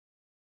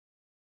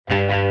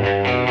Hello,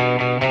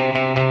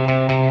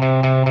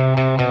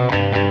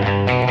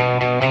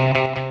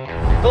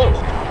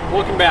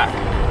 welcome back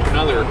to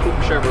another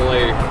Kupper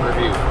Chevrolet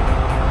review.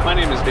 My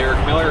name is Derek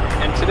Miller,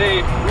 and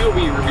today we will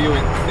be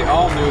reviewing the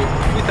all-new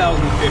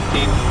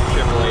 2015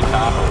 Chevrolet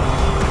Tahoe.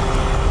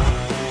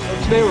 So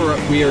today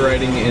we are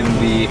riding in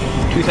the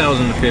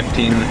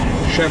 2015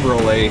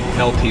 Chevrolet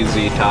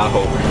LTZ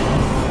Tahoe,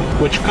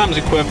 which comes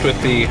equipped with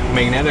the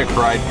magnetic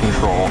ride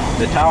control.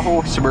 The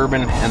Tahoe,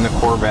 Suburban, and the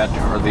Corvette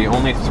are the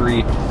only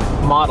three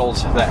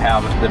models that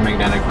have the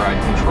magnetic ride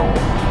control.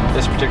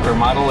 This particular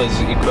model is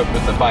equipped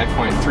with a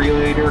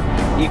 5.3-liter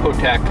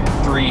Ecotec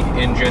 3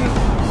 engine,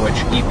 which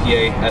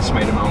EPA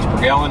estimated miles per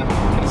gallon,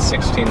 and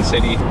 16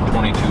 city,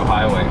 22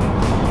 highway.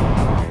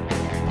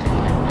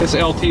 This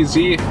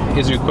LTZ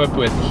is equipped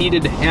with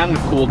heated and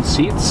cooled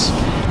seats,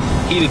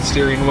 heated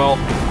steering wheel,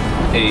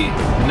 a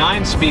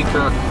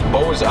 9-speaker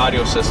Bose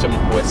audio system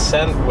with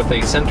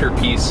a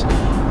centerpiece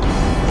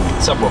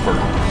subwoofer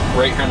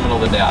right here in the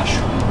middle of the dash.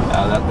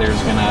 That there's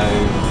going to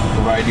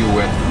provide you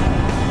with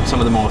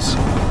some of the most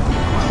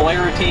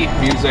clarity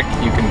music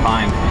you can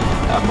find.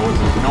 Bose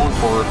is known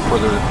for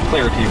their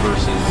clarity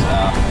versus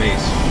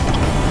bass.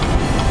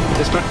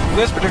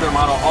 This particular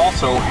model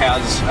also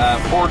has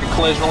forward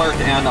collision alert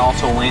and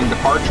also lane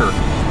departure.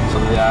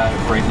 So that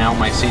right now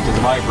my seat is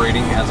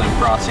vibrating as I'm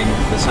crossing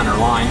the center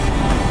line.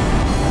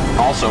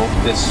 Also,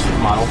 this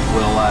model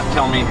will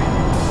tell me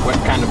what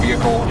kind of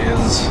vehicle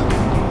is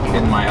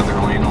in my other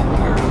lane over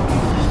there.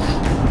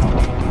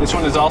 This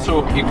one is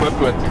also equipped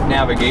with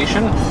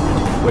navigation,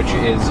 which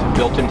is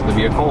built into the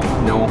vehicle,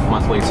 no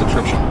monthly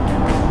subscription.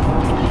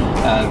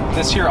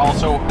 This here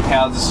also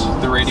has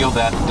the radio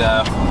that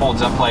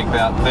folds up like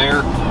that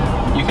there.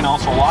 You can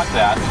also lock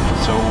that,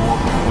 so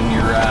when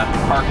you're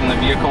parking the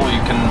vehicle,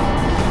 you can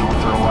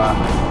throw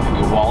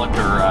your wallet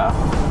or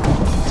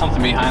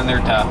something behind there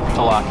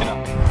to lock it up.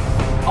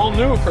 All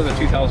new for the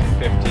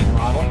 2015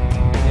 model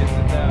is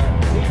the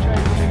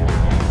HID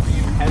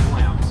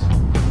headlamps.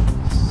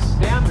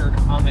 Standard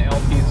on the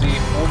LTZ,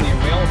 only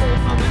available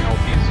on the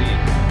LTZ.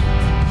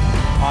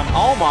 On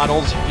all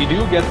models, you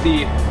do get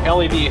the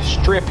LED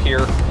strip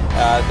here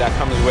that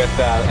comes with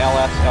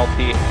LS,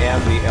 LT, and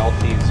the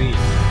LTZ.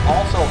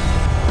 Also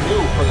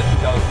new for the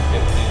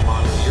 2015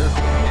 model year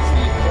is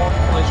the forward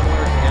collision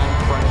alert and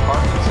front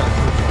parking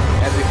sensors.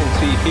 As you can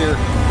see here,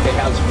 it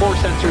has 4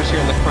 sensors here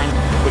in the front,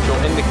 which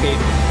will indicate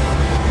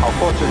how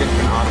close you're getting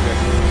to an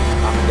object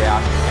on the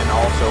dash, and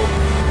also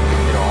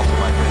it'll also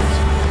vibrates.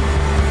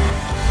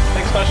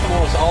 Big special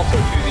is also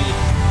to the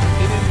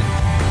hidden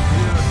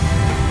rear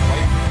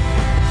wiper.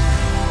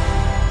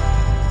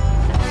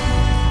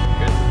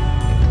 Good.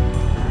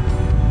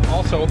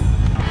 Also,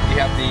 you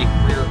have the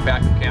rear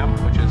backup cam,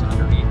 which is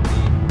underneath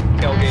the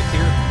tailgate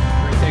here.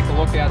 We're going to take a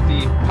look at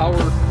the power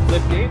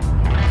liftgate.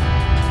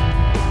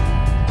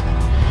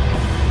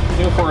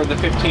 New for the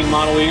 15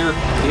 model year,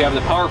 you have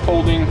the power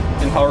folding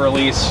and power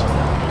release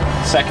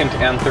second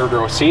and third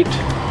row seat.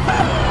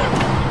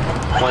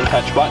 One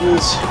touch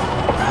buttons.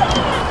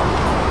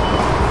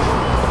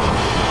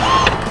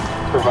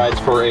 Provides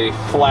for a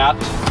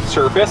flat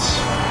surface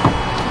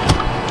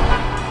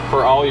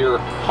for all your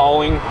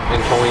hauling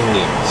and towing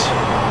needs.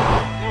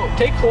 Now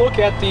take a look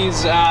at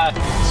these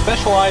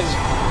specialized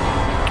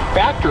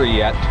factory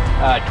yet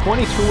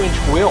 22-inch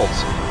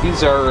wheels.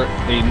 These are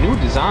a new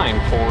design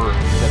for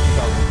the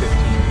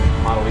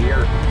 2015 model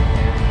year,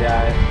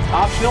 and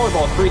optional,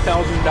 about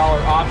 $3,000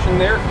 option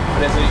there.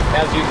 But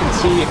as you can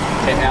see,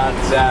 it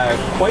adds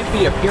quite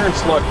the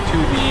appearance look to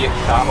the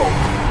Tahoe.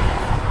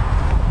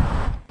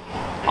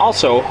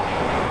 Also,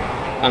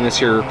 on this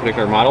here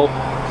particular model,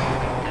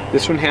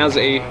 this one has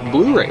a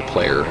Blu-ray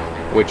player,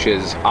 which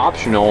is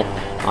optional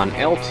on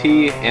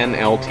LT and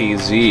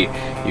LTZ.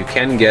 You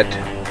can get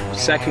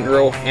second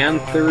row and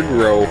third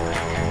row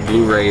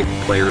Blu-ray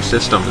player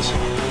systems.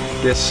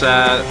 This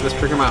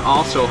particular model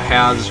also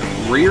has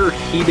rear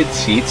heated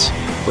seats,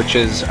 which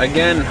is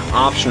again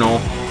optional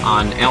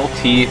on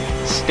LT,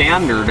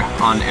 standard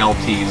on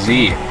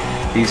LTZ.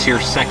 These here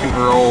second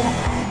row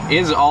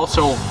is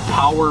also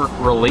power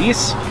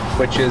release,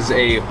 which is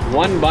a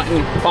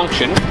one-button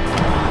function.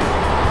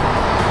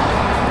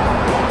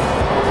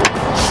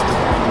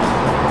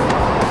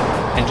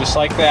 And just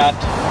like that,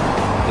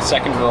 the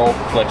second row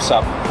flips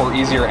up for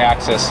easier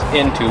access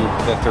into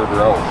the third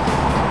row.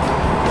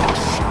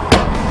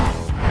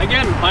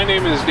 Again, my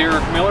name is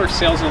Derek Miller,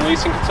 sales and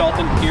leasing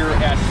consultant here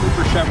at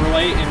Kupper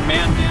Chevrolet in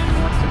Mandan,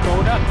 North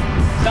Dakota.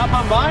 Stop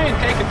on by and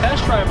take a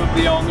test drive of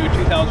the all-new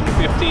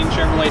 2015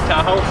 Chevrolet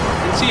Tahoe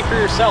and see for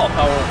yourself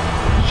how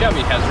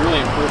Chevy has really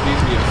improved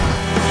these vehicles.